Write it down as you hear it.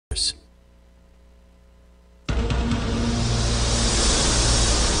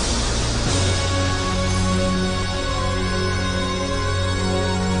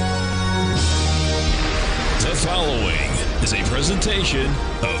presentation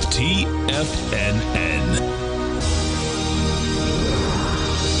of TFNN.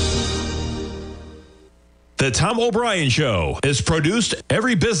 The Tom O'Brien Show is produced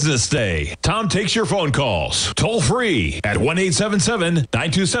every business day. Tom takes your phone calls toll free at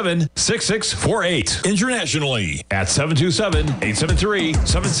 1-877-927-6648. Internationally at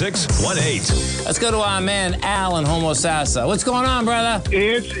 727-873-7618. Let's go to our man Al in Homosassa. What's going on, brother?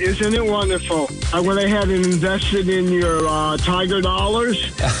 Isn't it wonderful? I went ahead and invested in your Tiger dollars,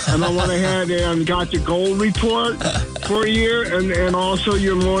 and I went ahead and got the gold report for a year, and also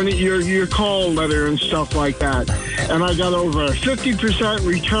your morning your call letter and stuff like that. And I got over a 50%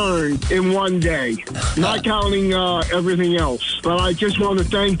 return in one day, not counting everything else. But I just want to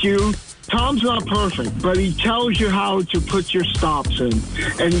thank you. Tom's not perfect, but he tells you how to put your stops in,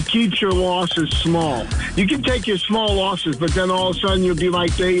 and he keeps your losses small. You can take your small losses, but then all of a sudden you'll be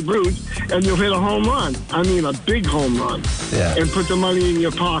like Dave Root, and you'll hit a home run. I mean, a big home run. Yeah. And put the money in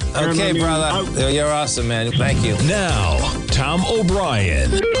your pocket. Okay, brother. You're awesome, man. Thank you. Now, Tom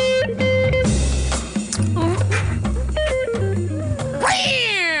O'Brien.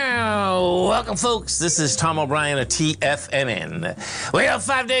 Welcome, folks. This is Tom O'Brien of TFNN. We go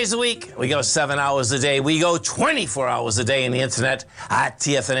 5 days a week. We go 7 hours a day. We go 24 hours a day on the internet at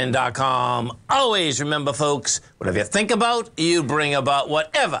TFNN.com. Always remember, folks, whatever you think about, you bring about.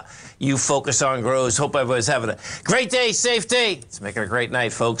 Whatever you focus on grows. Hope everyone's having a great day, safe day. Let's make it a great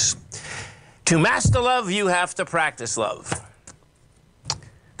night, folks. To master love, you have to practice love.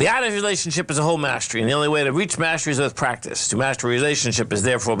 The art of relationship is a whole mastery, and the only way to reach mastery is with practice. To master a relationship is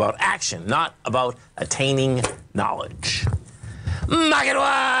therefore about action, not about attaining knowledge.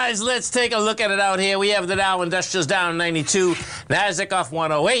 Market-wise, let's take a look at it out here. We have the Dow Industrials down 92, Nasdaq off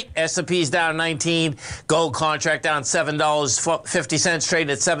 108, S&P's down 19, gold contract down $7.50, trading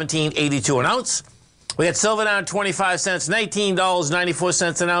at $17.82 an ounce. We got silver down 25 cents,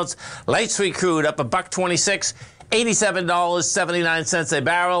 $19.94 an ounce. Light sweet crude up $1.26. $87.79 a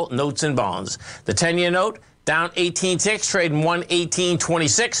barrel, notes and bonds. The 10-year note down 18 ticks, trading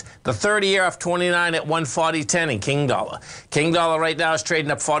 118.26. The 30-year off 29 at 140.10 in King Dollar. King Dollar right now is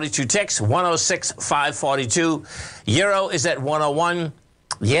trading up 42 ticks, 106.542. Euro is at 101.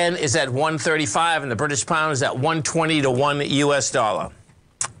 Yen is at 135, and the British pound is at 120 to 1 U.S. dollar.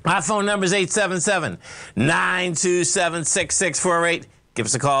 My phone number is 877-927-6648. Give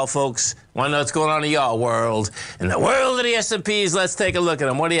us a call, folks. Want to know what's going on in your world. In the world of the S&Ps, let's take a look at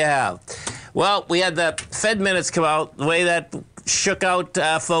them. What do you have? Well, we had the Fed minutes come out. The way that shook out,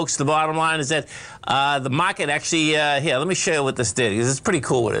 folks, the bottom line is that the market actually, here, let me show you what this did, because it's pretty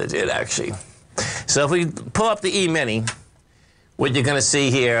cool what it did, actually. So if we pull up the E-mini, what you're going to see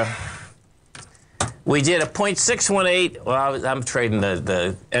here, we did a 0.618. Well, I'm trading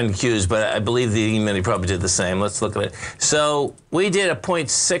the NQs, but I believe the E-mini probably did the same. Let's look at it. So we did a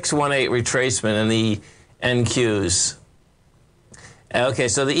 0.618 retracement in the NQs. Okay,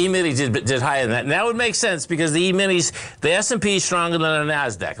 so the E-mini did higher than that. And that would make sense because the E-minis, the S&P is stronger than the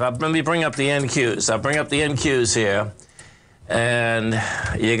NASDAQ. Let me bring up the NQs. I'll bring up the NQs here. And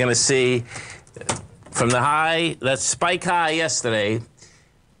you're going to see from the high, that spike high yesterday,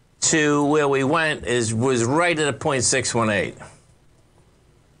 to where we went was right at a 0.618.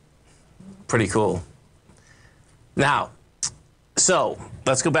 Pretty cool. Now, so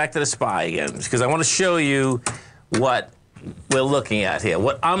let's go back to the SPY again, because I want to show you what we're looking at here,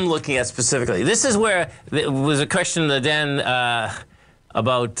 what I'm looking at specifically. This is where there was a question then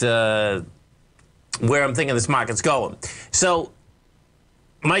about where I'm thinking this market's going. So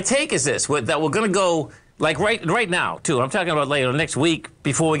my take is this, that we're going to go like right now, too. I'm talking about later, next week,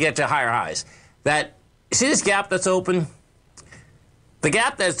 before we get to higher highs. That, see this gap that's open? The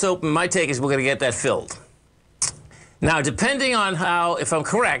gap that's open, my take is we're going to get that filled. Now, depending on how, if I'm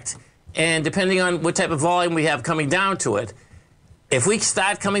correct, and depending on what type of volume we have coming down to it, if we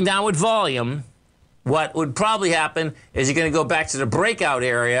start coming down with volume, what would probably happen is you're going to go back to the breakout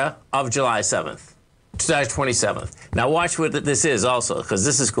area of July 7th, July 27th. Now, watch what this is also, because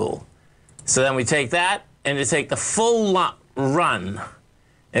this is cool. So then we take that, and you take the full run.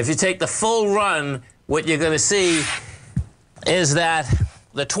 If you take the full run, what you're going to see is that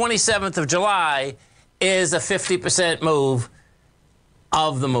the 27th of July is a 50% move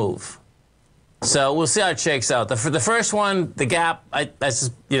of the move. So we'll see how it shakes out. For the first one, the gap, that's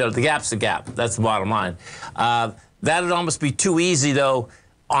just, the gap's the gap. That's the bottom line. That would almost be too easy, though,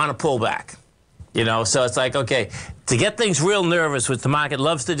 on a pullback. You know, so it's like, okay, to get things real nervous, which the market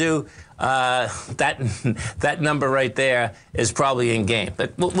loves to do, that number right there is probably in game.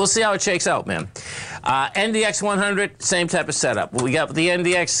 But we'll see how it shakes out, man. NDX 100, same type of setup. We got the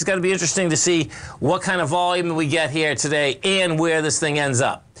NDX. It's going to be interesting to see what kind of volume we get here today and where this thing ends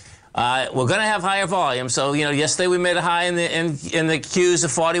up. We're going to have higher volume. So, you know, yesterday we made a high in the Qs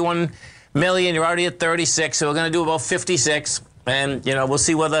of 41 million. You're already at 36, so we're going to do about 56. And, you know, we'll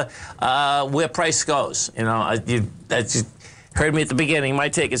see whether where price goes. You know, you heard me at the beginning. My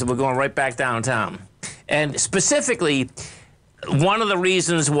take is that we're going right back downtown. And specifically, one of the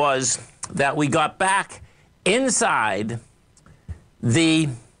reasons was that we got back inside the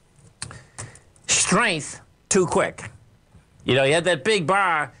strength too quick. You know, you had that big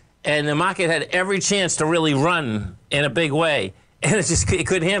bar, and the market had every chance to really run in a big way. And it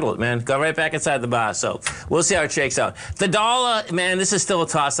couldn't handle it, man. Got right back inside the bar. So we'll see how it shakes out. The dollar, man, this is still a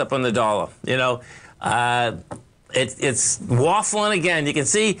toss-up on the dollar. You know, it's waffling again. You can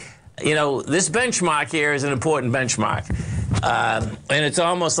see, you know, this benchmark here is an important benchmark. And it's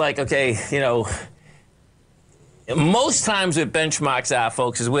almost like, okay, you know, most times what benchmarks are,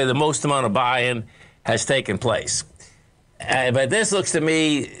 folks, is where the most amount of buy-in has taken place. But this looks to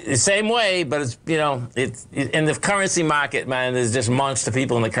me the same way, but it's, you know, it's in the currency market, man, there's just monster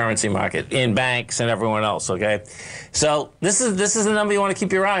people in the currency market, in banks and everyone else, okay? So this is the number you want to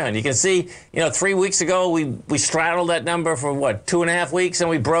keep your eye on. You can see, you know, 3 weeks ago, we straddled that number for, what, 2.5 weeks,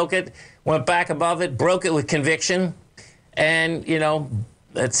 and we broke it, went back above it, broke it with conviction, and, you know,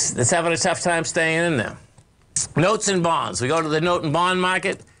 it's having a tough time staying in there. Notes and bonds. We go to the note and bond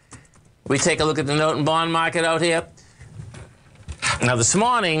market. We take a look at the note and bond market out here. Now, this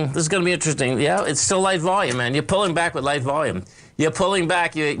morning, this is going to be interesting. Yeah, it's still light volume, man. You're pulling back with light volume. You're pulling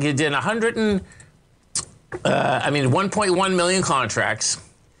back. You did 1.1 million contracts.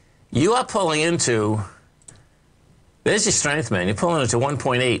 You are pulling into, there's your strength, man. You're pulling into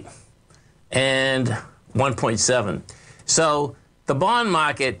 1.8 and 1.7. So the bond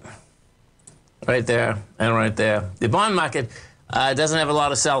market, right there and right there, the bond market doesn't have a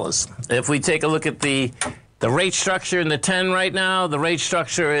lot of sellers. If we take a look at the rate structure in the 10 right now, the rate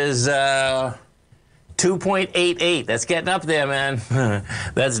structure is 2.88. That's getting up there, man.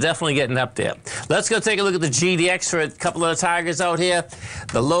 That's definitely getting up there. Let's go take a look at the GDX for a couple of the targets out here.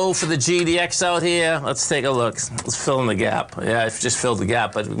 The low for the GDX out here, let's take a look. Let's fill in the gap. Yeah, it just filled the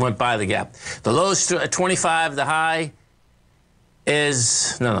gap, but it went by the gap. The low is 25, the high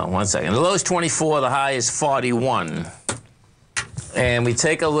is, no, 1 second. The low is 24, the high is 41. And we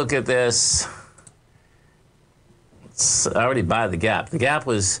take a look at this. I already buy the gap. The gap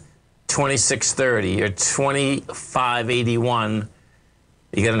was 26.30 or 25.81.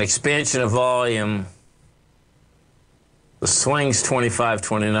 You got an expansion of volume. The swing's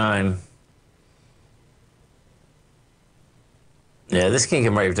 25.29. Yeah, this can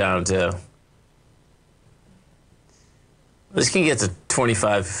come right down to. This can get to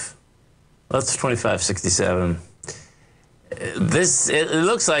 25. That's 25.67. This it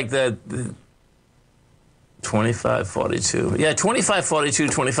looks like the 25.42. Yeah, 25.42,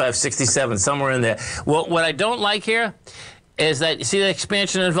 25.67, somewhere in there. Well, what I don't like here is that, you see the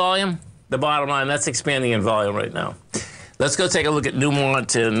expansion in volume? The bottom line, that's expanding in volume right now. Let's go take a look at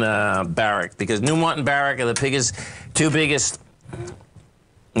Newmont and Barrick, because Newmont and Barrick are the two biggest.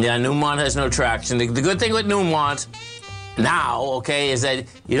 Yeah, Newmont has no traction. The good thing with Newmont now, okay, is that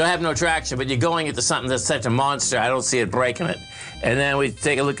you don't have no traction, but you're going into something that's such a monster, I don't see it breaking it. And then we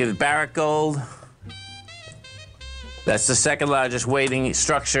take a look at Barrick Gold. That's the second largest weighting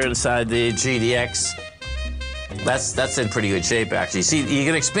structure inside the GDX. That's in pretty good shape, actually. See, you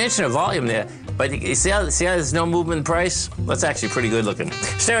get expansion of volume there, but you see how there's no movement in price? That's actually pretty good looking.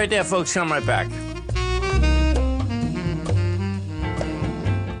 Stay right there, folks. Come right back.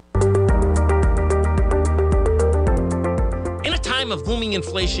 In a time of booming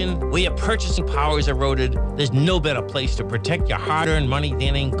inflation, where your purchasing power is eroded, there's no better place to protect your hard-earned money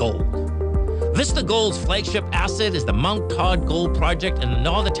than in gold. Vista Gold's flagship asset is the Mount Todd Gold Project in the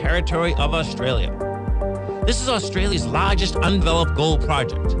Northern Territory of Australia. This is Australia's largest undeveloped gold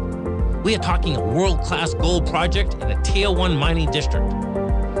project. We are talking a world-class gold project in a Tier 1 mining district.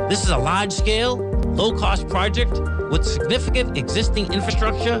 This is a large-scale, low-cost project with significant existing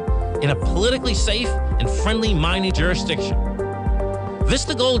infrastructure in a politically safe and friendly mining jurisdiction.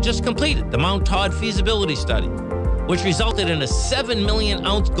 Vista Gold just completed the Mount Todd feasibility study, which resulted in a 7 million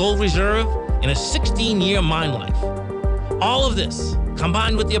ounce gold reserve in a 16-year mine life. All of this,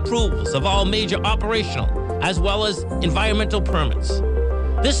 combined with the approvals of all major operational as well as environmental permits.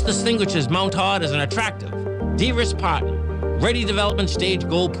 This distinguishes Mount Todd as an attractive, de-risk partner, ready development stage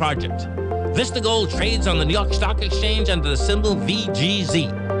gold project. Vista Gold trades on the New York Stock Exchange under the symbol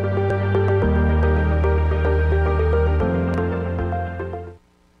VGZ.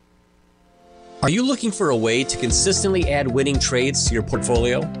 Are you looking for a way to consistently add winning trades to your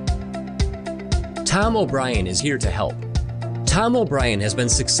portfolio? Tom O'Brien is here to help. Tom O'Brien has been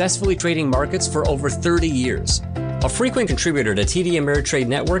successfully trading markets for over 30 years. A frequent contributor to TD Ameritrade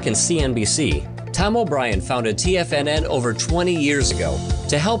Network and CNBC, Tom O'Brien founded TFNN over 20 years ago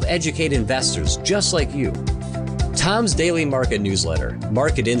to help educate investors just like you. Tom's daily market newsletter,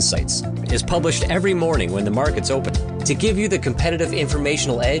 Market Insights, is published every morning when the markets open to give you the competitive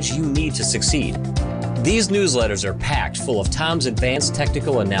informational edge you need to succeed. These newsletters are packed full of Tom's advanced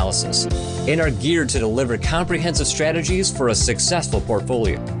technical analysis and are geared to deliver comprehensive strategies for a successful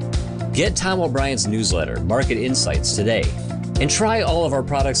portfolio. Get Tom O'Brien's newsletter, Market Insights, today and try all of our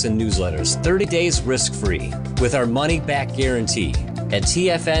products and newsletters 30 days risk-free with our money-back guarantee at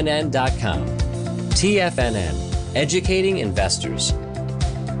TFNN.com. TFNN, educating investors.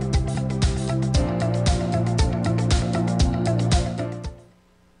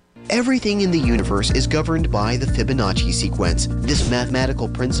 Everything in the universe is governed by the Fibonacci sequence. This mathematical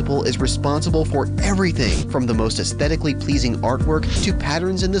principle is responsible for everything from the most aesthetically pleasing artwork to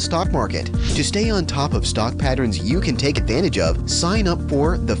patterns in the stock market. To stay on top of stock patterns you can take advantage of, sign up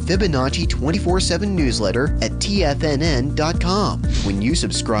for the Fibonacci 24/7 newsletter at TFNN.com. When you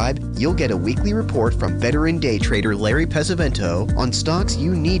subscribe, you'll get a weekly report from veteran day trader Larry Pesavento on stocks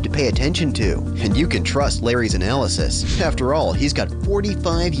you need to pay attention to. And you can trust Larry's analysis. After all, he's got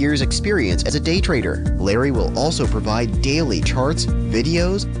 45 years experience as a day trader. Larry will also provide daily charts,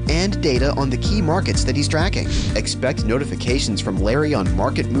 videos, and data on the key markets that he's tracking. Expect notifications from Larry on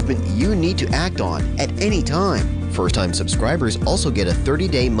market movement you need to act on at any time. First-time subscribers also get a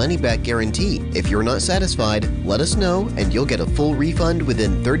 30-day money-back guarantee. If you're not satisfied, let us know and you'll get a full refund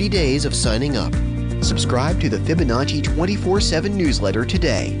within 30 days of signing up. Subscribe to the Fibonacci 24/7 newsletter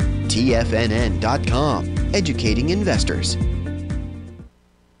today. TFNN.com, educating investors.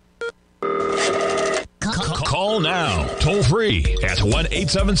 Call now, toll free at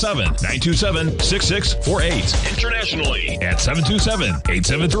 1-877-927-6648. Internationally at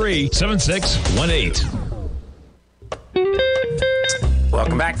 727-873-7618.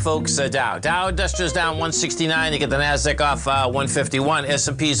 Welcome back, folks. Dow Industrial's down 169. You get the Nasdaq off 151.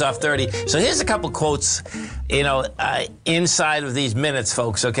 S&P's off 30. So here's a couple quotes, inside of these minutes,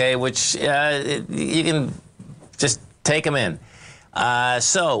 folks. Okay, which you can just take them in.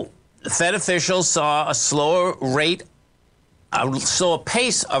 Fed officials saw a slower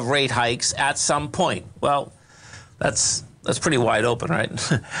pace of rate hikes at some point. Well, that's pretty wide open, right?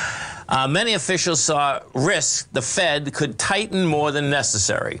 Many officials saw risk the Fed could tighten more than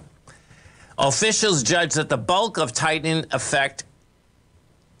necessary. Officials judged that the bulk of tightening effect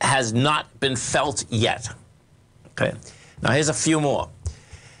has not been felt yet. Okay. Now here's a few more.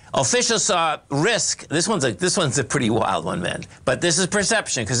 Officials saw risk. This one's a pretty wild one, man. But this is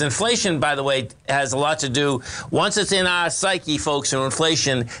perception, because inflation, by the way, has a lot to do. Once it's in our psyche, folks, and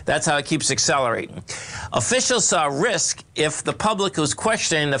inflation, that's how it keeps accelerating. Officials saw risk if the public was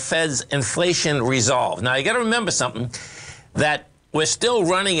questioning the Fed's inflation resolve. Now you got to remember something, that we're still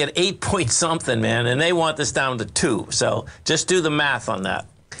running at 8 point something, man, and they want this down to 2. So just do the math on that.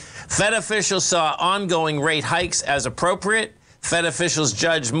 Fed officials saw ongoing rate hikes as appropriate. Fed officials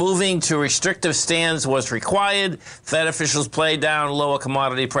judged moving to restrictive stance was required. Fed officials played down lower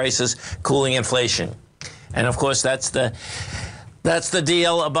commodity prices, cooling inflation. And of course, that's the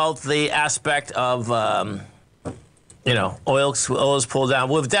deal about the aspect of, oil is pulled down.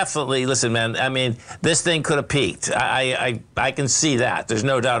 We've definitely, listen, man, I mean, this thing could have peaked. I can see that. There's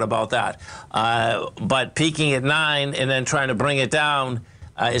no doubt about that. But peaking at 9 and then trying to bring it down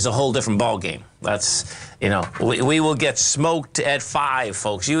is a whole different ballgame. That's, we will get smoked at 5,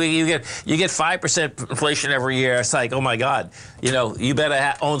 folks. You get 5% inflation every year. It's like, oh my God, you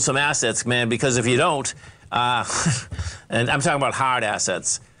better own some assets, man, because if you don't, and I'm talking about hard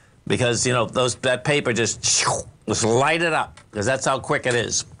assets, because that paper just light it up, because that's how quick it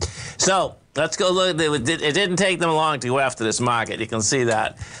is. So let's go look. It didn't take them long to go after this market. You can see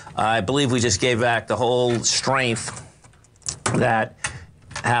that. I believe we just gave back the whole strength that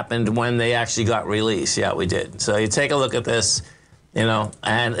happened when they actually got released. Yeah, we did. So you take a look at this, and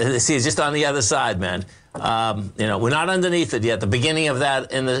see, it's just on the other side, man. We're not underneath it yet. The beginning of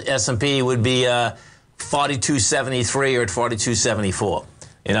that in the S&P would be 42.73 or at 42.74.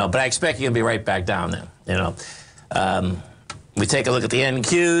 But I expect you're gonna be right back down there. We take a look at the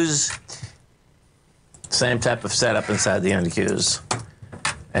NQs. Same type of setup inside the NQs.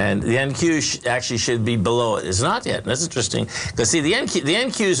 And the NQ actually should be below it. It's not yet. That's interesting. Because, see, the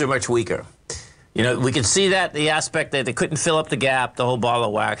NQs are much weaker. You know, we can see that the aspect that they couldn't fill up the gap, the whole ball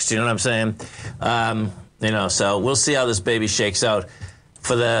of wax. You know what I'm saying? You know, so we'll see how this baby shakes out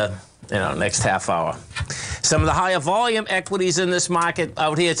for the next half hour. Some of the higher volume equities in this market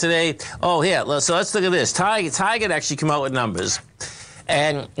out here today. Oh, yeah. So let's look at this. Target actually come out with numbers.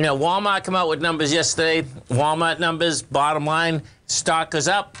 And, you know, Walmart come out with numbers yesterday. Walmart numbers, bottom line, stock goes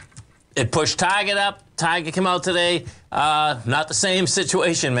up. It pushed Target up. Target came out today. Not the same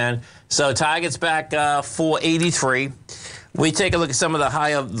situation, man. So Target's back 483. We take a look at some of the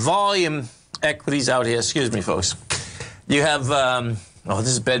higher volume equities out here. Excuse me, folks. You have, this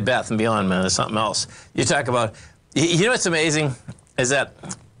is Bed Bath & Beyond, man. There's something else. You talk about, you know what's amazing is that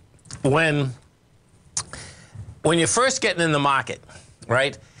when you're first getting in the market,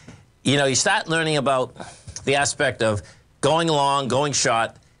 right, you know, you start learning about the aspect of going long, going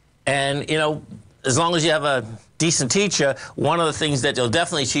short, and, you know, as long as you have a decent teacher, one of the things that they'll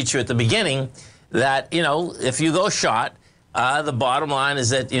definitely teach you at the beginning that, you know, if you go short, the bottom line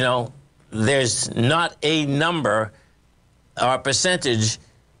is that, you know, there's not a number or percentage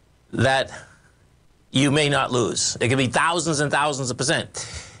that you may not lose. It can be thousands and thousands of percent.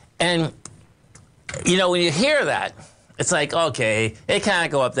 And, you know, when you hear that, it's like, okay, it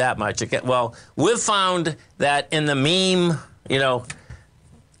can't go up that much. Well, we've found that in the meme, you know,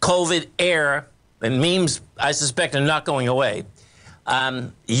 COVID era, and memes, I suspect, are not going away,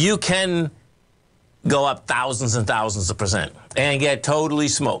 you can go up thousands and thousands of percent and get totally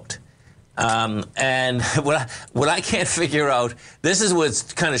smoked. And what I can't figure out, this is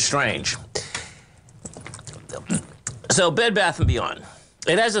what's kind of strange. So Bed Bath & Beyond,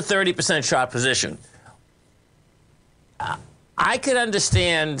 it has a 30% short position. I could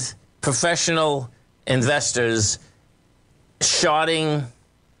understand professional investors shorting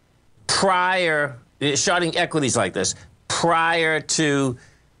equities like this prior to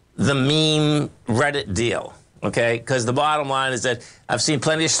the meme Reddit deal, okay? Because the bottom line is that I've seen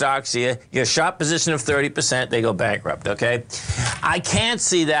plenty of stocks here. Your short position of 30%, they go bankrupt, okay? I can't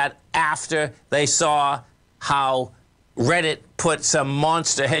see that after they saw how Reddit put some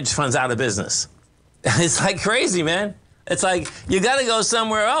monster hedge funds out of business. It's like crazy, man. It's like, you got to go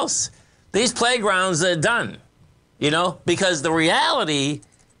somewhere else. These playgrounds are done, you know, because the reality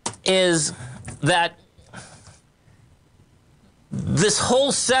is that this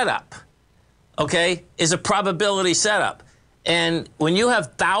whole setup, okay, is a probability setup. And when you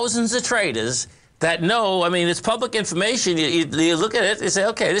have thousands of traders that know, I mean, it's public information, you look at it, you say,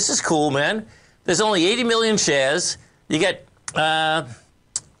 okay, this is cool, man. There's only 80 million shares. You get 29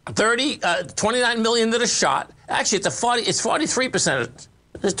 million that are shot. Actually, it's 43%.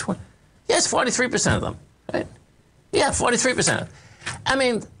 It's 43% of them, right? Yeah, 43%. I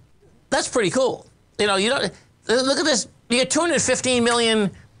mean, that's pretty cool. You know, you don't look at this. You get 215 million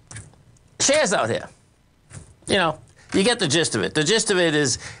shares out here. You know, you get the gist of it. The gist of it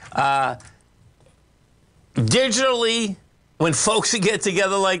is digitally, when folks get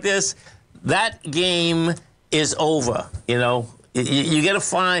together like this, that game is over. You know, you got to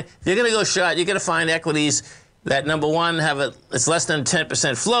find. If you're going to go short, you got to find equities that, number one, it's less than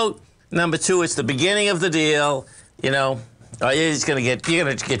 10% float. Number two, it's the beginning of the deal. You know. You're gonna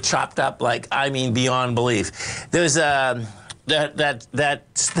get chopped up like, I mean, beyond belief. There's that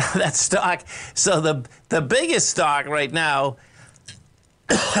stock. So the biggest stock right now,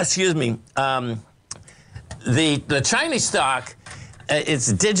 excuse me, the Chinese stock,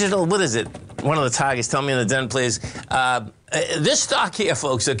 it's digital. What is it? One of the targets. Tell me in the den, please. This stock here,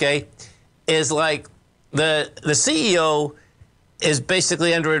 folks, okay, is like the CEO is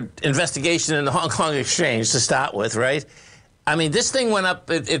basically under investigation in the Hong Kong Exchange to start with, right? I mean, this thing went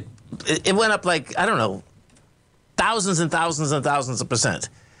up, it went up like, I don't know, thousands and thousands and thousands of percent.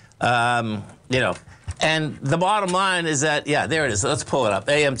 You know, and the bottom line is that, yeah, there it is. Let's pull it up.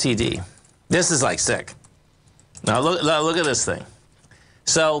 AMTD. This is like sick. Now look at this thing.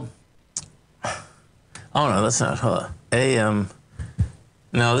 So, oh no, that's not, hold on.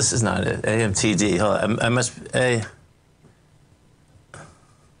 No, this is not it. AMTD. Hold on. I must, yeah.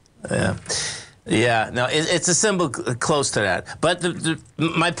 Yeah, no, it's a symbol close to that. But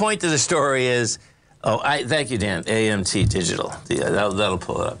my point to the story is, thank you, Dan, AMT Digital. Yeah, that'll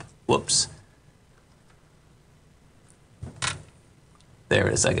pull it up. Whoops. There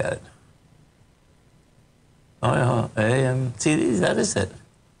it is, I got it. Oh, yeah, AMT, that is it.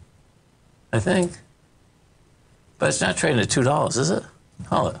 I think. But it's not trading at $2, is it?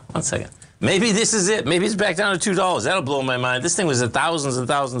 Hold on, 1 second. Maybe this is it. Maybe it's back down to $2. That'll blow my mind. This thing was at thousands and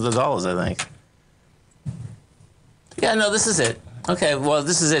thousands of dollars, I think. Yeah, no, this is it. Okay, well,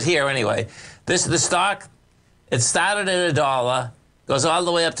 this is it here anyway. The stock, it started at $1. Goes all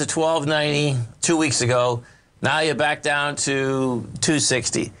the way up to 1290 2 weeks ago. Now you're back down to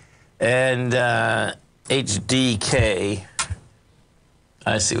 260. And HDK,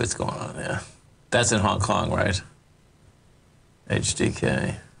 I see what's going on there. That's in Hong Kong, right?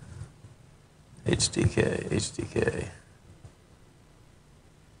 HDK.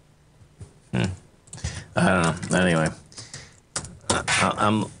 I don't know. Anyway,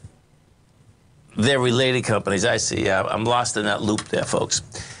 they're related companies. I see. I'm lost in that loop there, folks.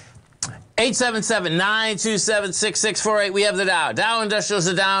 877-927-6648. We have the Dow. Dow Industrials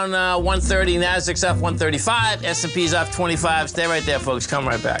are down 130. Nasdaq's up 135. S&P's up 25. Stay right there, folks. Come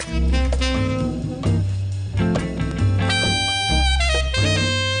right back.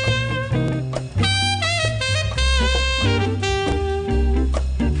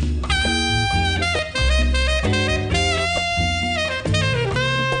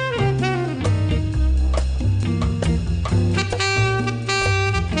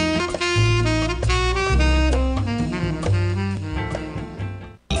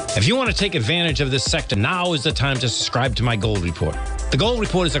 If you want to take advantage of this sector, now is the time to subscribe to my Gold Report. The Gold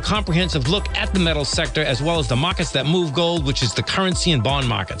Report is a comprehensive look at the metals sector as well as the markets that move gold, which is the currency and bond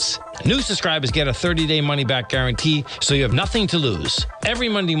markets. New subscribers get a 30-day money-back guarantee, so you have nothing to lose. Every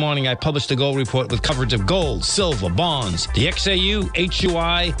Monday morning, I publish the Gold Report with coverage of gold, silver, bonds, the XAU,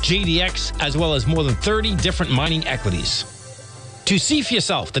 HUI, GDX, as well as more than 30 different mining equities. To see for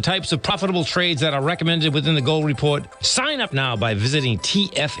yourself the types of profitable trades that are recommended within the Gold Report, sign up now by visiting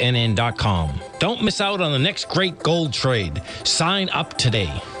TFNN.com. Don't miss out on the next great gold trade. Sign up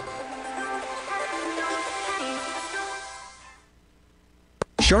today.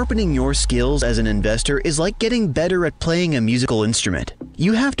 Sharpening your skills as an investor is like getting better at playing a musical instrument.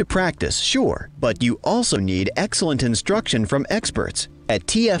 You have to practice, sure, but you also need excellent instruction from experts. At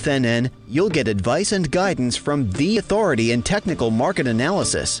TFNN, you'll get advice and guidance from the authority in technical market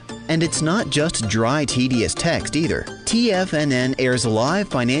analysis. And it's not just dry, tedious text either. TFNN airs live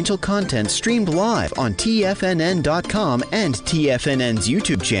financial content streamed live on TFNN.com and TFNN's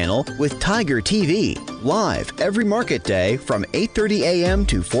YouTube channel with Tiger TV, live every market day from 8:30 a.m.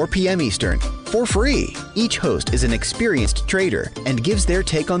 to 4 p.m. Eastern, for free. Each host is an experienced trader and gives their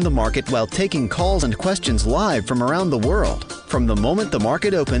take on the market while taking calls and questions live from around the world. From the moment the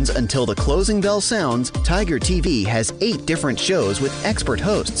market opens until the closing bell sounds, Tiger TV has 8 different shows with expert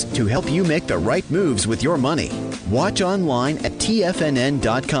hosts to help you make the right moves with your money. Watch online at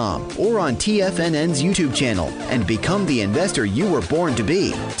TFNN.com or on TFNN's YouTube channel and become the investor you were born to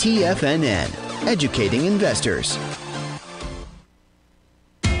be. TFNN, educating investors.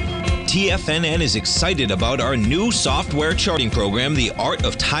 TFNN is excited about our new software charting program, The Art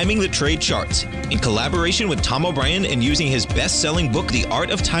of Timing the Trade Charts. In collaboration with Tom O'Brien and using his best-selling book, The Art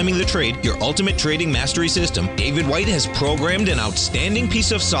of Timing the Trade, Your Ultimate Trading Mastery System, David White has programmed an outstanding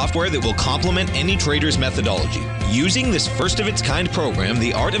piece of software that will complement any trader's methodology. Using this first-of-its-kind program,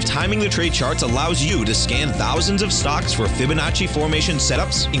 The Art of Timing the Trade Charts allows you to scan thousands of stocks for Fibonacci formation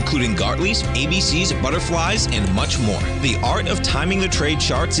setups, including Gartley's, ABC's, Butterflies, and much more. The Art of Timing the Trade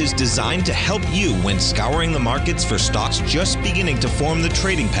Charts is designed to help you when scouring the markets for stocks just beginning to form the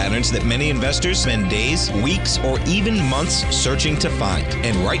trading patterns that many investors spend days, weeks, or even months searching to find.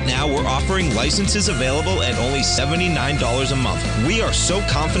 And right now, we're offering licenses available at only $79 a month. We are so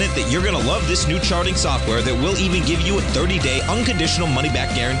confident that you're going to love this new charting software that will even give you a 30-day unconditional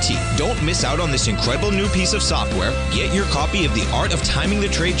money-back guarantee. Don't miss out on this incredible new piece of software. Get your copy of The Art of Timing the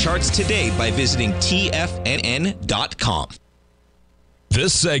Trade Charts today by visiting TFNN.com.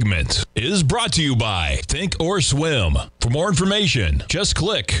 This segment is brought to you by Thinkorswim. For more information, just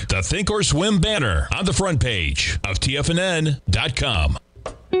click the Thinkorswim banner on the front page of TFNN.com.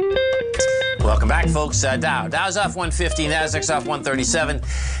 Welcome back, folks. Dow's off 150, Nasdaq's off 137,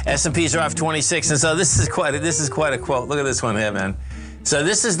 S&P's are off 26, and so this is quite a quote. Look at this one here, man. So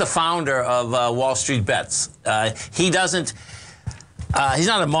this is the founder of Wall Street Bets. He's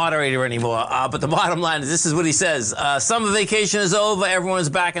not a moderator anymore, but the bottom line is this is what he says. Summer vacation is over, everyone's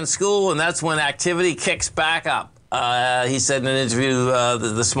back in school, and that's when activity kicks back up. He said in an interview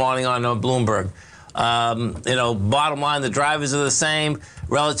this morning on Bloomberg. Bottom line, the drivers are the same.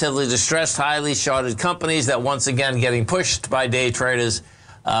 Relatively distressed, highly shorted companies that once again getting pushed by day traders.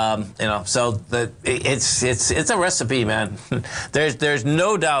 So it's a recipe, man. There's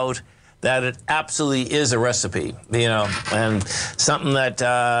no doubt that it absolutely is a recipe, and something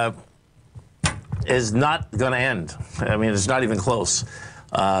that is not going to end. I mean, it's not even close.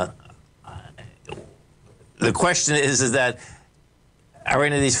 The question is that are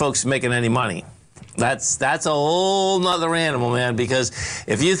any of these folks making any money? That's a whole nother animal, man, because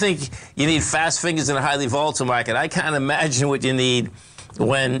if you think you need fast fingers in a highly volatile market, I can't imagine what you need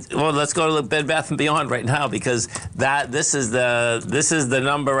when, well, let's go to Bed Bath & Beyond right now, because this is the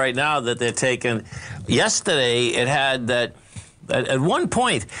number right now that they're taking. Yesterday, it had that at one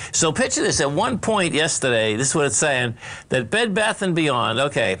point, so picture this, at one point yesterday, this is what it's saying, that Bed Bath & Beyond,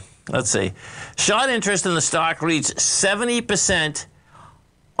 okay, let's see, short interest in the stock reached 70%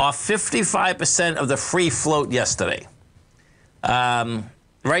 off 55% of the free float yesterday.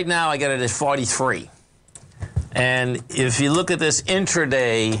 Right now, I got it at 43. And if you look at this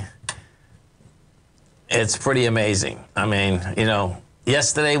intraday, it's pretty amazing. I mean, you know,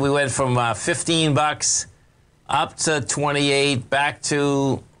 yesterday we went from 15 bucks up to 28, back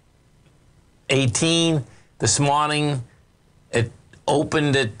to 18. This morning, it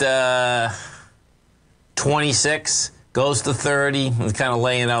opened at 26, goes to 30, and kind of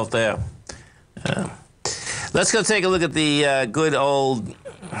laying out there. Let's go take a look at the good old,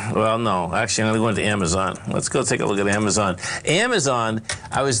 well, no, actually, I'm going to go into Amazon. Let's go take a look at Amazon. Amazon,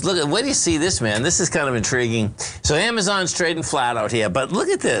 I was looking, where do you see this, man? This is kind of intriguing. So Amazon's trading flat out here, but look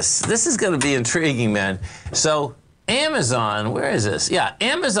at this. This is going to be intriguing, man. So Amazon, where is this? Yeah,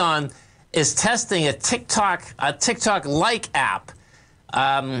 Amazon is testing a TikTok-like app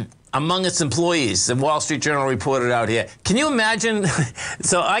among its employees. The Wall Street Journal reported out here. Can you imagine?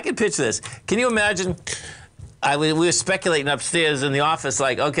 So I can picture this. Can you imagine? We were speculating upstairs in the office,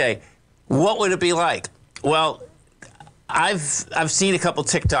 like, okay, what would it be like? Well, I've seen a couple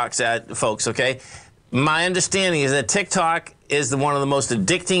TikToks, folks. Okay, my understanding is that TikTok is one of the most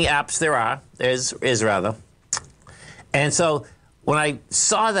addicting apps there is rather. And so when I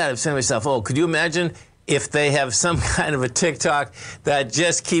saw that, I was saying to myself, oh, could you imagine if they have some kind of a TikTok that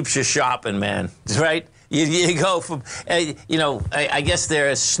just keeps you shopping, man, right? You go from, you know, I guess there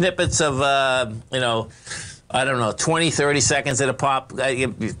are snippets of, you know, I don't know, 20, 30 seconds at a pop.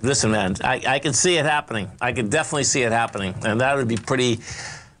 Listen, man, I can see it happening. I can definitely see it happening. And that would be pretty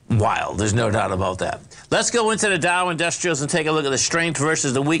wild. There's no doubt about that. Let's go into the Dow Industrials and take a look at the strength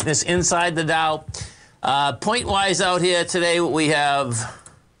versus the weakness inside the Dow. Point-wise out here today, we have,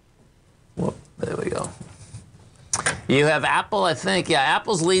 whoop, there we go. You have Apple, I think. Yeah,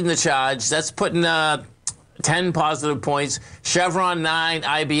 Apple's leading the charge. That's putting 10 positive points. Chevron 9,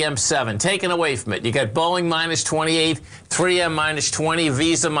 IBM 7. Taken away from it. You got Boeing minus 28, 3M minus 20,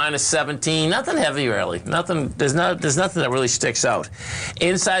 Visa minus 17. Nothing heavy, really. Nothing. There's nothing that really sticks out.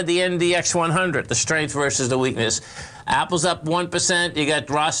 Inside the NDX 100, the strength versus the weakness. Apple's up 1%. You got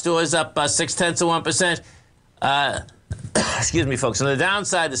Ross Stores up 0.6%. Excuse me, folks. On the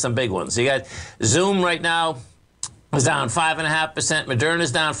downside, there's some big ones. You got Zoom right now is down 5.5%.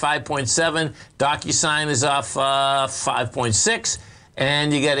 Moderna's down 5.7%. DocuSign is off 5.6%.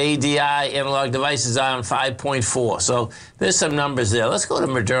 And you got ADI, Analog Devices, down 5.4%. So there's some numbers there. Let's go to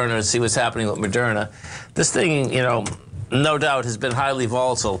Moderna and see what's happening with Moderna. This thing, you know, no doubt has been highly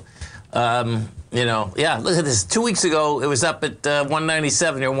volatile. You know, yeah, look at this. 2 weeks ago, it was up at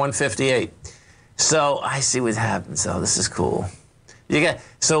 197 or 158. So I see what happened. So this is cool.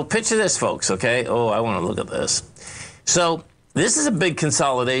 So picture this, folks, okay? Oh, I want to look at this. So this is a big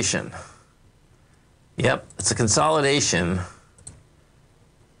consolidation. Yep, it's a consolidation.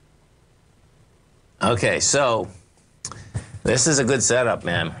 Okay, so this is a good setup,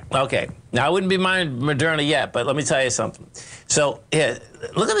 man. Okay, now I wouldn't be mind Moderna yet, but let me tell you something. So, yeah,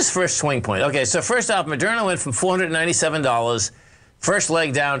 look at this first swing point. Okay, so first off, Moderna went from $497. First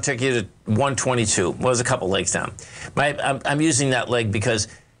leg down took you to 122. Well, there's a couple legs down. I'm using that leg because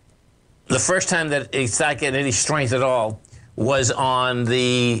the first time that it started getting any strength at all was on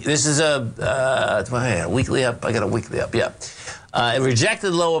this is a weekly up. I got a weekly up, yeah. It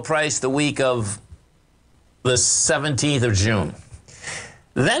rejected lower price the week of the 17th of June.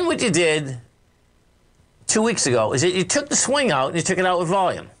 Then what you did 2 weeks ago is that you took the swing out and you took it out with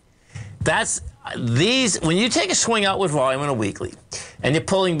volume. When you take a swing out with volume in a weekly and you're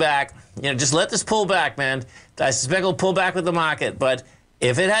pulling back, you know, just let this pull back, man. I suspect it'll pull back with the market, but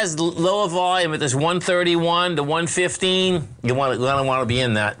if it has lower volume at this 131 to 115, you're going to want to be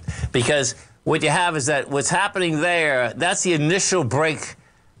in that, because what you have is that what's happening there, that's the initial break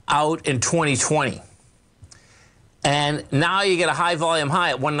out in 2020. And now you get a high volume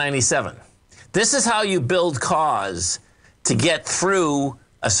high at 197. This is how you build cause to get through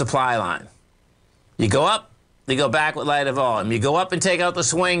a supply line. You go up, you go back with lighter volume. You go up and take out the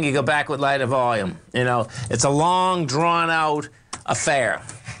swing, you go back with lighter volume. You know, it's a long, drawn-out affair.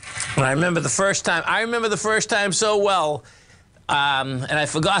 And I remember the first time so well, and I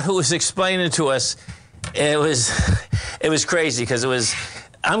forgot who was explaining to us. It was crazy because it was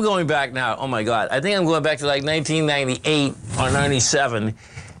I'm going back now. Oh my God, I think I'm going back to like 1998 or 97,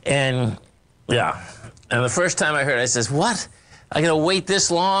 and yeah. And the first time I heard it, I says, "What? I gotta wait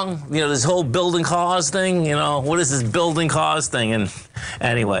this long? You know, this whole building cause thing. You know, what is this building cause thing?" And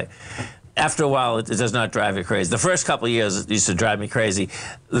anyway, after a while, it does not drive you crazy. The first couple of years, it used to drive me crazy.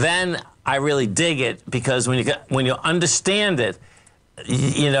 Then I really dig it because when you understand it,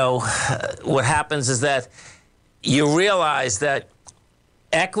 you know, what happens is that you realize that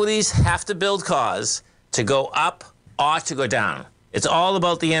equities have to build cause to go up or to go down. It's all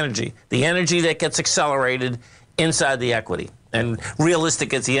about the energy that gets accelerated inside the equity. And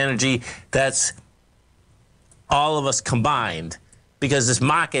realistic, it's the energy that's all of us combined, because this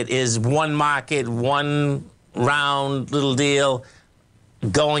market is one round little deal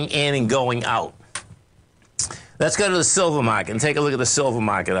going in and going out. Let's go to the silver market and take a look at the silver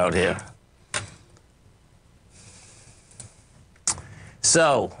market out here.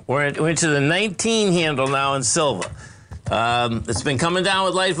 So we're into the 19 handle now in silver. It's been coming down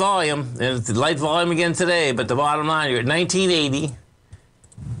with light volume. It's light volume again today, but the bottom line, you're at 1980.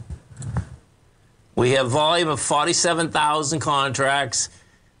 We have volume of 47,000 contracts,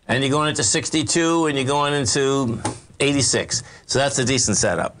 and you're going into 62, and you're going into 86. So that's a decent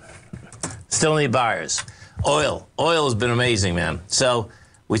setup. Still need buyers. Oil has been amazing, man. So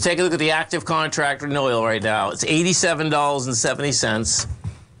we take a look at the active contract in oil right now. It's $87.70.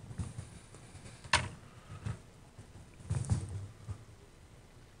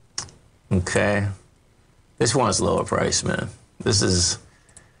 Okay. This one's lower price, man. This is,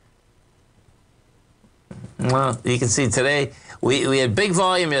 well, you can see today, we had big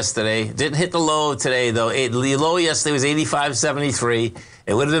volume yesterday. Didn't hit the low today, though. The low yesterday was 85.73.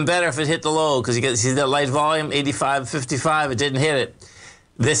 It would have been better if it hit the low, because you see that light volume, 85.55. It didn't hit it.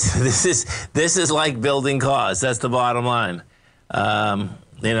 This is like building cause. That's the bottom line. You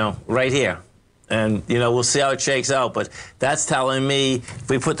know, right here. And, you know, we'll see how it shakes out. But that's telling me, if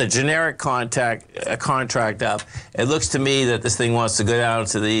we put the generic contract up, it looks to me that this thing wants to go down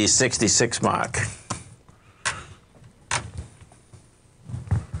to the 66 mark.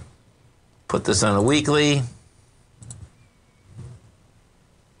 Put this on a weekly.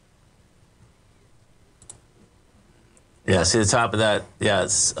 Yeah, see the top of that? Yeah,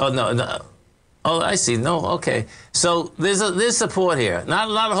 it's, oh, no. Oh, I see. No, okay. So there's support here.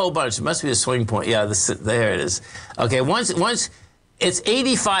 Not a whole bunch. It must be a swing point. Yeah, there it is. Okay, once it's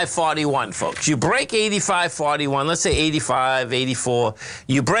 85.41, folks. You break 85.41. Let's say 85, 84.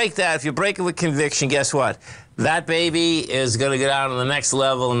 You break that. If you break it with conviction, guess what? That baby is going to go down to the next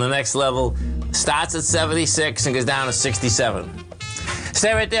level, and the next level starts at 76 and goes down to 67.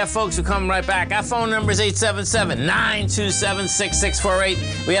 Stay right there, folks. We're coming right back. Our phone number is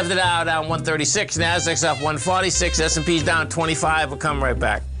 877-927-6648. We have the Dow down 136, Nasdaq's up 146, S&P's down 25. We'll come right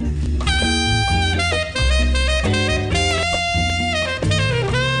back.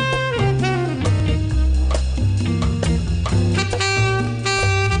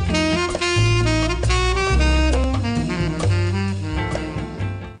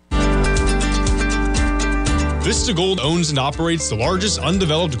 Vista Gold owns and operates the largest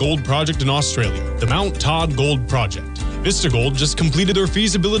undeveloped gold project in Australia, the Mount Todd Gold Project. Vista Gold just completed their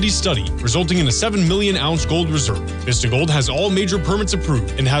feasibility study, resulting in a 7 million ounce gold reserve. Vista Gold has all major permits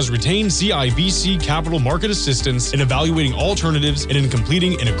approved and has retained CIBC capital market assistance in evaluating alternatives and in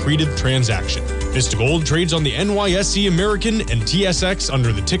completing an accretive transaction. Vista Gold trades on the NYSE American and TSX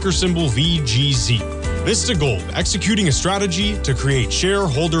under the ticker symbol VGZ. Vista Gold, executing a strategy to create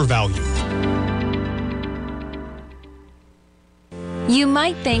shareholder value. You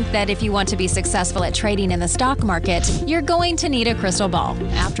might think that if you want to be successful at trading in the stock market, you're going to need a crystal ball.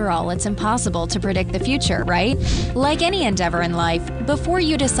 After all, it's impossible to predict the future, right? Like any endeavor in life, before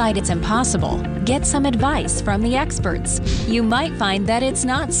you decide it's impossible, get some advice from the experts. You might find that it's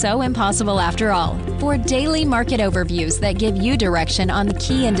not so impossible after all. For daily market overviews that give you direction on the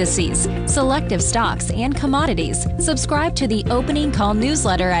key indices, selective stocks, and commodities, subscribe to the Opening Call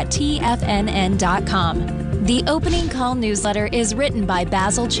newsletter at TFNN.com. The Opening Call newsletter is written by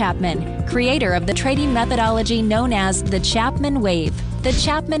Basil Chapman, creator of the trading methodology known as the Chapman Wave. The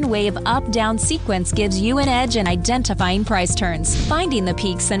Chapman Wave up-down sequence gives you an edge in identifying price turns, finding the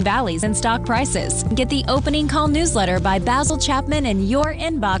peaks and valleys in stock prices. Get the Opening Call newsletter by Basil Chapman in your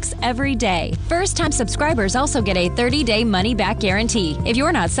inbox every day. First-time subscribers also get a 30-day money-back guarantee. If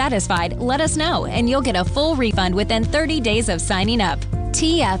you're not satisfied, let us know, and you'll get a full refund within 30 days of signing up.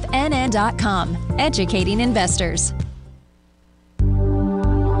 TFNN.com, educating investors.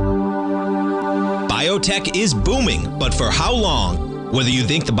 Biotech is booming, but for how long? Whether you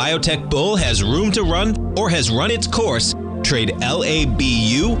think the biotech bull has room to run or has run its course, Ameritrade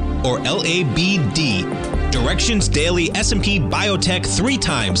LABU or LABD. Directions Daily S&P Biotech 3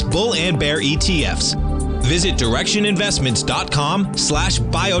 times Bull and Bear ETFs. Visit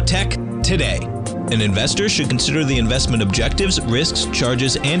directioninvestments.com/biotech today. An investor should consider the investment objectives, risks,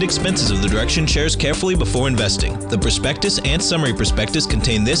 charges, and expenses of the Direction shares carefully before investing. The prospectus and summary prospectus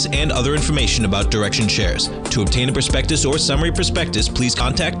contain this and other information about Direction shares. To obtain a prospectus or summary prospectus, please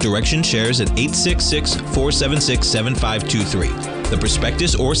contact Direction shares at 866-476-7523. The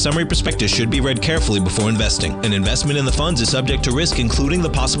prospectus or summary prospectus should be read carefully before investing. An investment in the funds is subject to risk, including the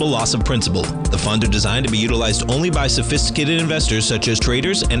possible loss of principal. The funds are designed to be utilized only by sophisticated investors such as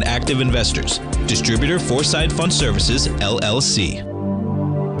traders and active investors. Distributor Foreside Fund Services, LLC.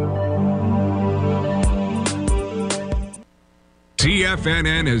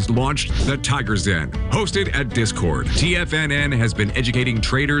 TFNN has launched the Tiger's Den, hosted at Discord. TFNN has been educating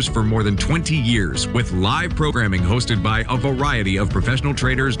traders for more than 20 years with live programming hosted by a variety of professional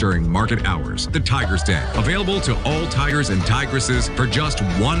traders during market hours. The Tiger's Den, available to all tigers and tigresses for just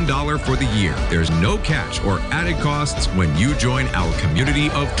 $1 for the year. There's no catch or added costs when you join our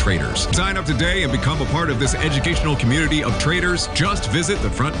community of traders. Sign up today and become a part of this educational community of traders. Just visit the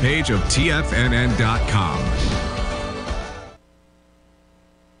front page of TFNN.com.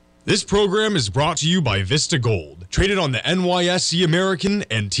 This program is brought to you by Vista Gold, traded on the NYSE American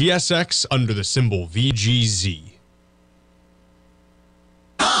and TSX under the symbol VGZ.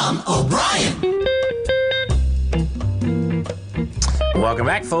 Tom O'Brien. Welcome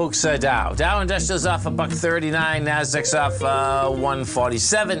back, folks. Dow Industrial's off $1.39, Nasdaq's off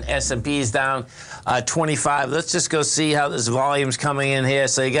 147, S&P's down 25. Let's just go see how this volume's coming in here.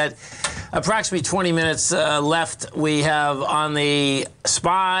 So you got approximately 20 minutes left. We have on the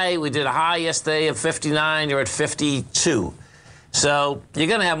SPY, we did a high yesterday of 59. You're at 52. So you're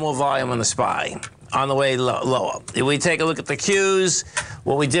going to have more volume on the SPY on the way lower. If we take a look at the Qs,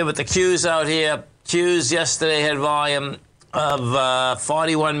 what we did with the Qs out here, Qs yesterday had volume of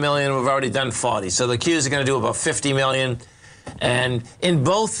 41 million. We've already done 40. So the Qs are going to do about 50 million. And in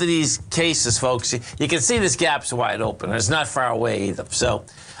both of these cases, folks, you can see this gap's wide open. It's not far away either. So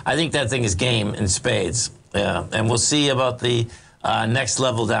I think that thing is game in spades. Yeah. And we'll see about the next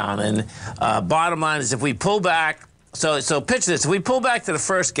level down. And bottom line is if we pull back, so picture this, if we pull back to the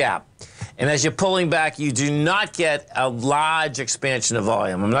first gap, and as you're pulling back, you do not get a large expansion of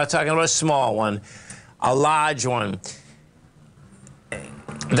volume. I'm not talking about a small one, a large one.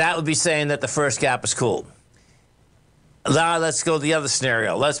 That would be saying that the first gap is cool. Now let's go to the other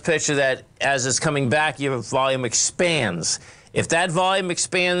scenario. Let's picture that as it's coming back, your volume expands. If that volume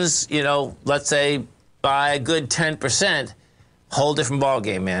expands, let's say by a good 10%, whole different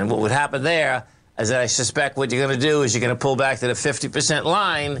ballgame, man. What would happen there is that I suspect what you're going to do is you're going to pull back to the 50%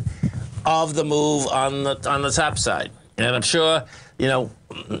 line of the move on the top side. And I'm sure, a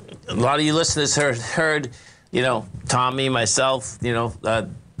lot of you listeners heard Tommy, myself,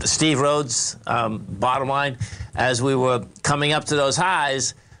 Steve Rhodes, bottom line, as we were coming up to those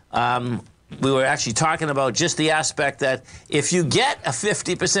highs, we were actually talking about just the aspect that if you get a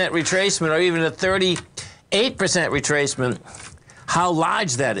 50% retracement or even a 38% retracement, how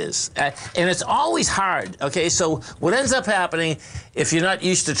large that is. And it's always hard, okay? So what ends up happening, if you're not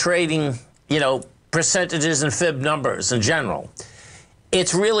used to trading, percentages and fib numbers in general,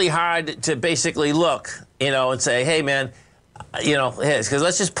 it's really hard to basically look, and say, hey, man, because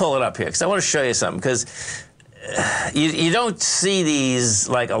let's just pull it up here, because I want to show you something, because you don't see these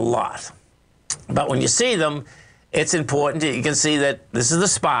like a lot. But when you see them, it's important. You can see that this is the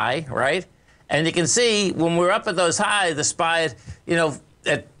SPY, right? And you can see when we're up at those highs, the SPY,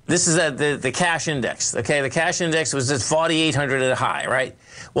 this is the cash index, okay? The cash index was at 4,800 at a high, right?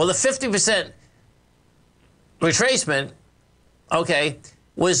 Well, the 50% retracement, okay,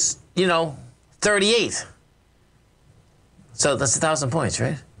 was, 38. So that's 1,000 points,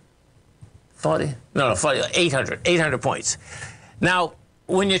 right? 40? No, 40, 800 points. Now,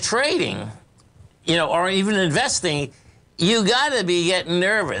 when you're trading, or even investing, you got to be getting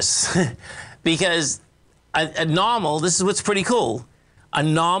nervous because a normal, this is what's pretty cool, a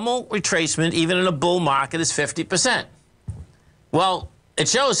normal retracement, even in a bull market, is 50%. Well, it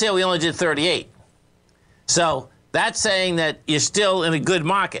shows here we only did 38. So that's saying that you're still in a good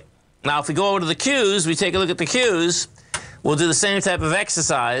market. Now, if we go over to the Qs, we take a look at the Qs, we'll do the same type of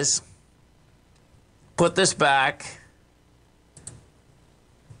exercise. Put this back.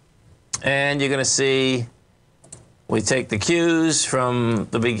 And you're going to see we take the Qs from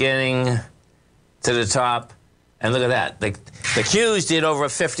the beginning to the top. And look at that. The Qs did over a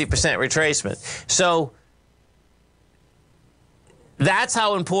 50% retracement. So that's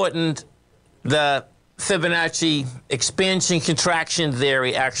how important the Fibonacci expansion contraction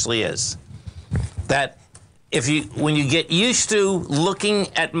theory actually is. That when you get used to looking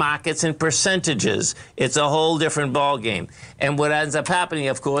at markets in percentages, it's a whole different ballgame. And what ends up happening,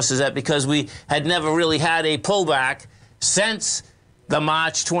 of course, is that because we had never really had a pullback since the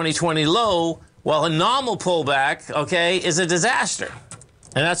March 2020 low, well, a normal pullback, okay, is a disaster.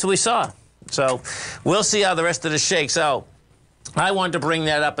 And that's what we saw. So we'll see how the rest of this shakes out. I wanted to bring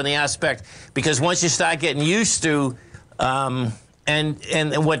that up in the aspect because once you start getting used to,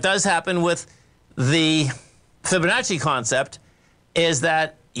 and what does happen with the Fibonacci concept is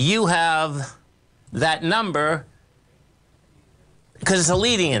that you have that number because it's a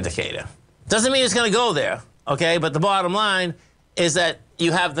leading indicator. Doesn't mean it's going to go there, okay? But the bottom line is that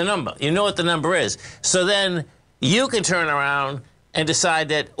you have the number. You know what the number is. So then you can turn around and decide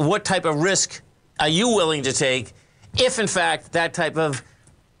that what type of risk are you willing to take if, in fact, that type of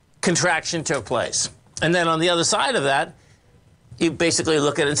contraction took place. And then on the other side of that, you basically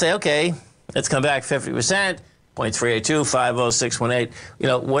look at it and say, okay, let's come back 50%, 0.382, 50, 618, you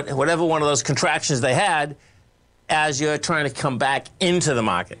know, whatever one of those contractions they had as you're trying to come back into the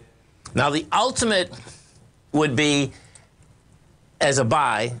market. Now, the ultimate would be as a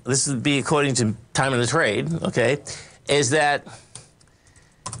buy, this would be according to time in the trade, okay, is that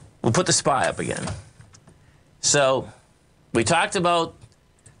we'll put the SPY up again. So we talked about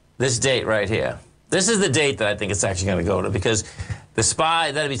this date right here. This is the date that I think it's actually going to go to because the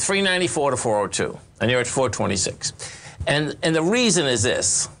SPY, that'd be 394 to 402, and you're at 426. And the reason is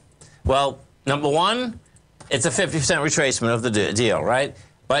this. Well, number one, it's a 50% retracement of the deal, right?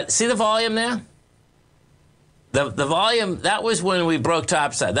 But see the volume there? The volume, that was when we broke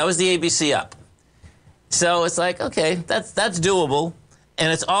topside. That was the ABC up. So it's like, okay, that's doable.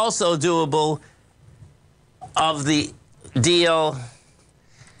 And it's also doable of the deal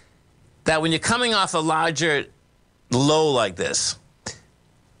that when you're coming off a larger low like this,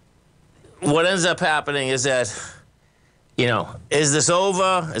 what ends up happening is that, you know, is this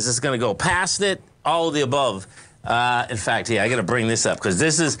over? Is this going to go past it? All of the above. In fact, yeah, I got to bring this up because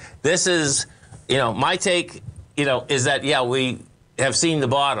this is, you know, my take, you know, is that, yeah, we have seen the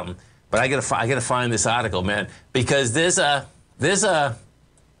bottom, but I got to find this article, man, because there's a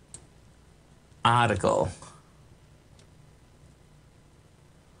article.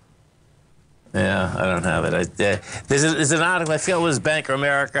 Yeah, I don't have it. There's an article, I feel it was Bank of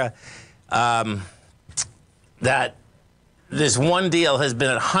America, that this one deal has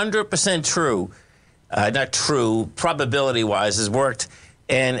been 100% true, not true, probability-wise, has worked,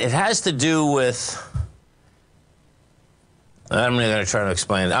 and it has to do with, I'm not going to try to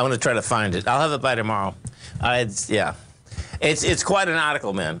explain it. I'm going to try to find it. I'll have it by tomorrow. Yeah. It's quite an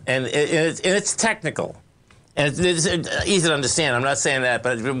article, man, and it's technical. And it's easy to understand. I'm not saying that,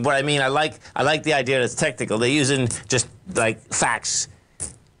 but what I mean, I like the idea that it's technical. They're using just like facts.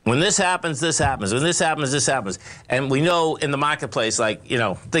 When this happens, this happens. When this happens, this happens. And we know in the marketplace, like, you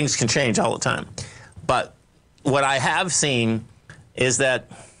know, things can change all the time. But what I have seen is that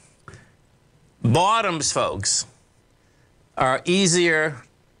bottoms, folks, are easier,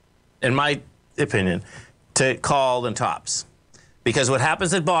 in my opinion, to call than tops. Because what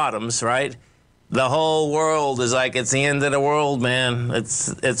happens at bottoms, right? The whole world is like, it's the end of the world, man.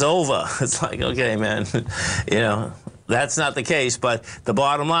 It's over. It's like, okay, man, you know, that's not the case. But the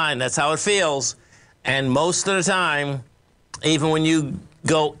bottom line, that's how it feels. And most of the time, even when you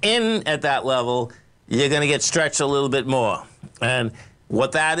go in at that level, you're going to get stretched a little bit more. And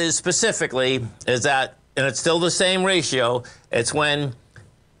what that is specifically is that, and it's still the same ratio, it's when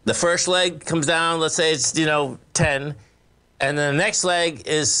the first leg comes down, let's say it's, you know, 10, and then the next leg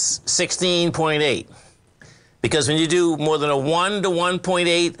is 16.8. Because when you do more than a 1 to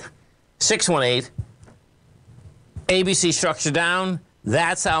 1.8, 618, ABC structure down,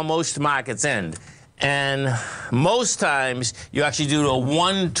 that's how most markets end. And most times, you actually do a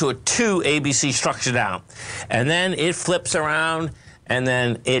 1 to a 2 ABC structure down. And then it flips around, and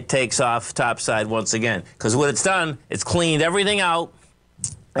then it takes off topside once again. Because what it's done, it's cleaned everything out.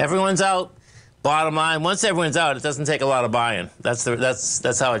 Everyone's out. Bottom line, once everyone's out, it doesn't take a lot of buy-in.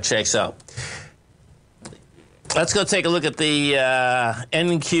 That's how it shakes out. Let's go take a look at the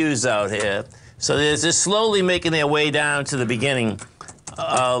NQs out here. So they're just slowly making their way down to the beginning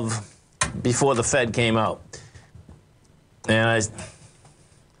of before the Fed came out. And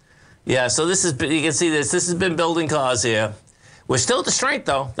yeah, so this is, you can see this has been building cause here. We're still at the strength,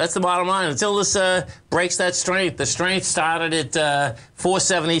 though. That's the bottom line. Until this breaks that strength. The strength started at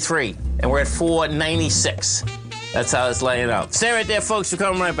 473, and we're at 496. That's how it's laying out. Stay right there, folks. We're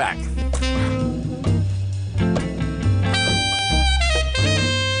coming right back.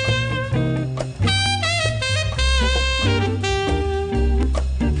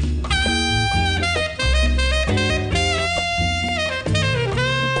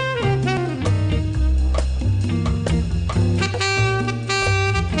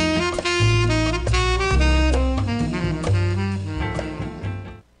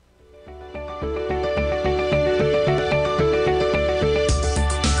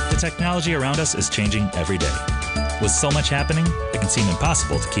 The technology around us is changing every day. With so much happening, it can seem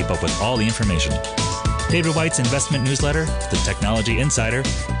impossible to keep up with all the information. David White's investment newsletter, The Technology Insider,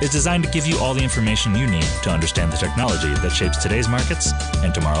 is designed to give you all the information you need to understand the technology that shapes today's markets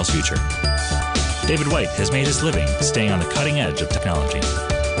and tomorrow's future. David White has made his living staying on the cutting edge of technology.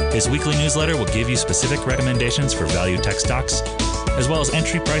 His weekly newsletter will give you specific recommendations for value tech stocks, as well as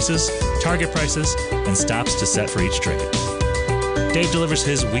entry prices, target prices, and stops to set for each trade. Dave delivers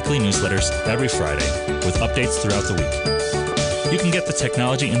his weekly newsletters every Friday with updates throughout the week. You can get the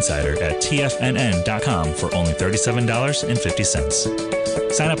Technology Insider at TFNN.com for only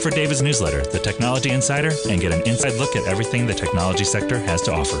 $37.50. Sign up for David's newsletter, The Technology Insider, and get an inside look at everything the technology sector has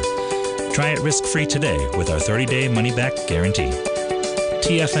to offer. Try it risk-free today with our 30-day money-back guarantee.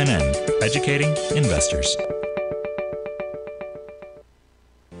 TFNN, educating investors.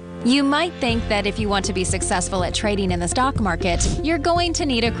 You might think that if you want to be successful at trading in the stock market, you're going to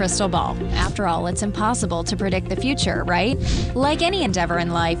need a crystal ball. After all, it's impossible to predict the future, right? Like any endeavor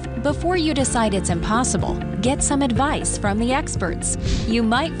in life, before you decide it's impossible, get some advice from the experts. You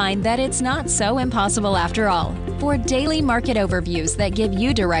might find that it's not so impossible after all. For daily market overviews that give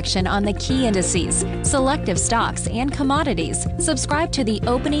you direction on the key indices, selective stocks, and commodities, subscribe to the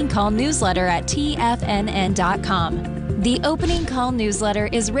Opening Call newsletter at TFNN.com. The Opening Call newsletter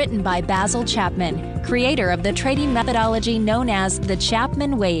is written by Basil Chapman, creator of the trading methodology known as the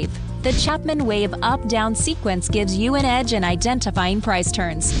Chapman Wave. The Chapman Wave up-down sequence gives you an edge in identifying price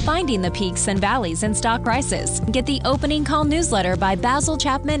turns, finding the peaks and valleys in stock prices. Get the Opening Call newsletter by Basil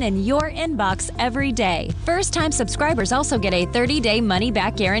Chapman in your inbox every day. First-time subscribers also get a 30-day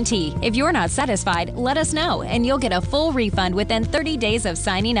money-back guarantee. If you're not satisfied, let us know, and you'll get a full refund within 30 days of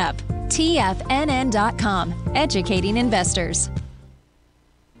signing up. TFNN.com, educating investors.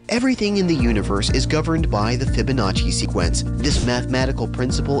 Everything in the universe is governed by the Fibonacci sequence. This mathematical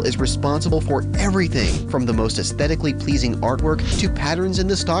principle is responsible for everything from the most aesthetically pleasing artwork to patterns in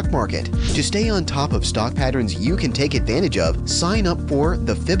the stock market. To stay on top of stock patterns you can take advantage of, sign up for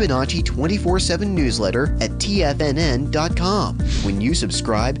the Fibonacci 24/7 newsletter at TFNN.com. When you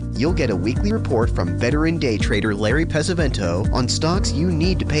subscribe, you'll get a weekly report from veteran day trader Larry Pesavento on stocks you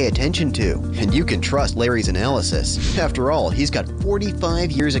need to pay attention to. And you can trust Larry's analysis. After all, he's got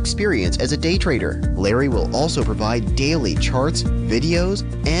 45 years experience as a day trader. Larry will also provide daily charts, videos,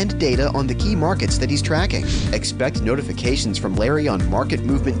 and data on the key markets that he's tracking. Expect notifications from Larry on market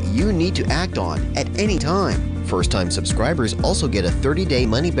movement you need to act on at any time. First-time subscribers also get a 30-day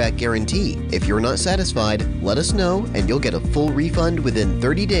money-back guarantee. If you're not satisfied, let us know and you'll get a full refund within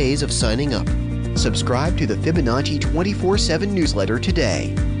 30 days of signing up. Subscribe to the Fibonacci 24/7 newsletter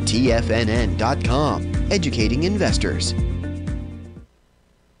today. TFNN.com, educating investors.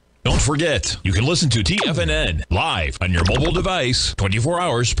 Don't forget, you can listen to TFNN live on your mobile device 24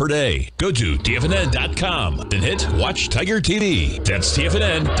 hours per day. Go to TFNN.com, then hit Watch Tiger TV. That's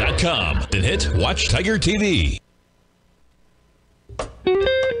TFNN.com, then hit Watch Tiger TV.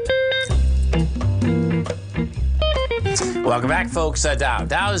 Welcome back, folks.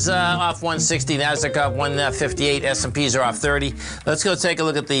 Dow's off 160, Nasdaq up 158, S&Ps are off 30. Let's go take a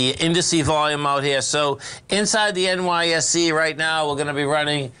look at the indice volume out here. So inside the NYSE right now, we're going to be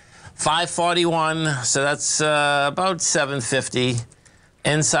running 541, so that's about 750.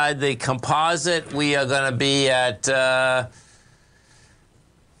 Inside the composite, we are going to be at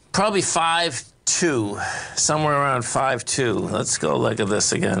probably 5.2, somewhere around 5.2. Let's go look at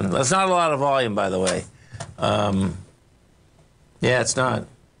this again. That's not a lot of volume, by the way. Yeah, it's not.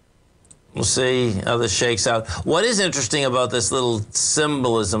 We'll see how this shakes out. What is interesting about this little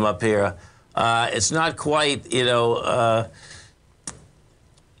symbolism up here, it's not quite, you know,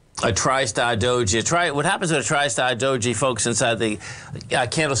 a tri-star doji. What happens with a tri-star doji, folks, inside the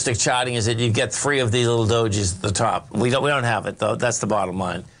candlestick charting is that you get 3 of these little dojis at the top. We don't have it, though. That's the bottom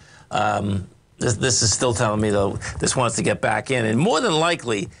line. This is still telling me, though, this wants to get back in. And more than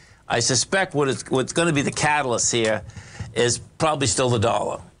likely, I suspect what's going to be the catalyst here is probably still the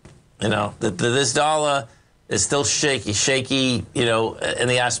dollar. You know, this dollar is still shaky, you know, in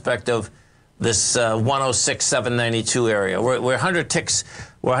the aspect of this 106,792 area. We're 100 ticks,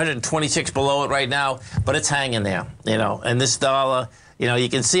 we're 120 ticks below it right now, but it's hanging there, you know. And this dollar, you know, you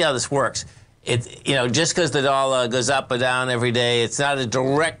can see how this works. You know, just because the dollar goes up or down every day, it's not a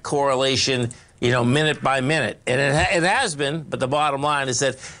direct correlation, you know, minute by minute. And it has been, but the bottom line is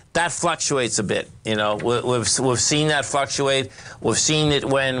that fluctuates a bit. You know, we've seen that fluctuate. We've seen it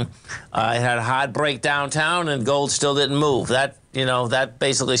when it had a hard break downtown and gold still didn't move. That, you know, that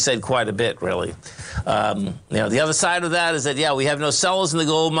basically said quite a bit, really. You know, the other side of that is that, yeah, we have no sellers in the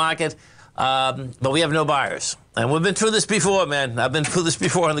gold market. but we have no buyers. And we've been through this before, man. I've been through this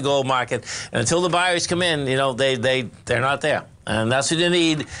before in the gold market. And until the buyers come in, you know, they're not there. And that's what you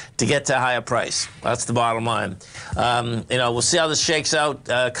need to get to a higher price. That's the bottom line. You know, we'll see how this shakes out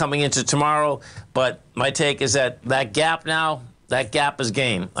coming into tomorrow. But my take is that gap now, that gap is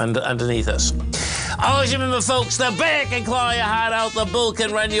game underneath us. Always remember, folks, the bear can claw your heart out, the bull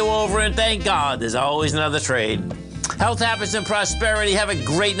can run you over, and thank God there's always another trade. Health, happiness, and prosperity. Have a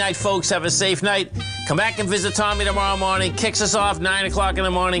great night, folks. Have a safe night. Come back and visit Tommy tomorrow morning. Kicks us off 9 o'clock in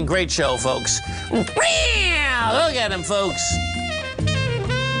the morning. Great show, folks. Look at him, folks.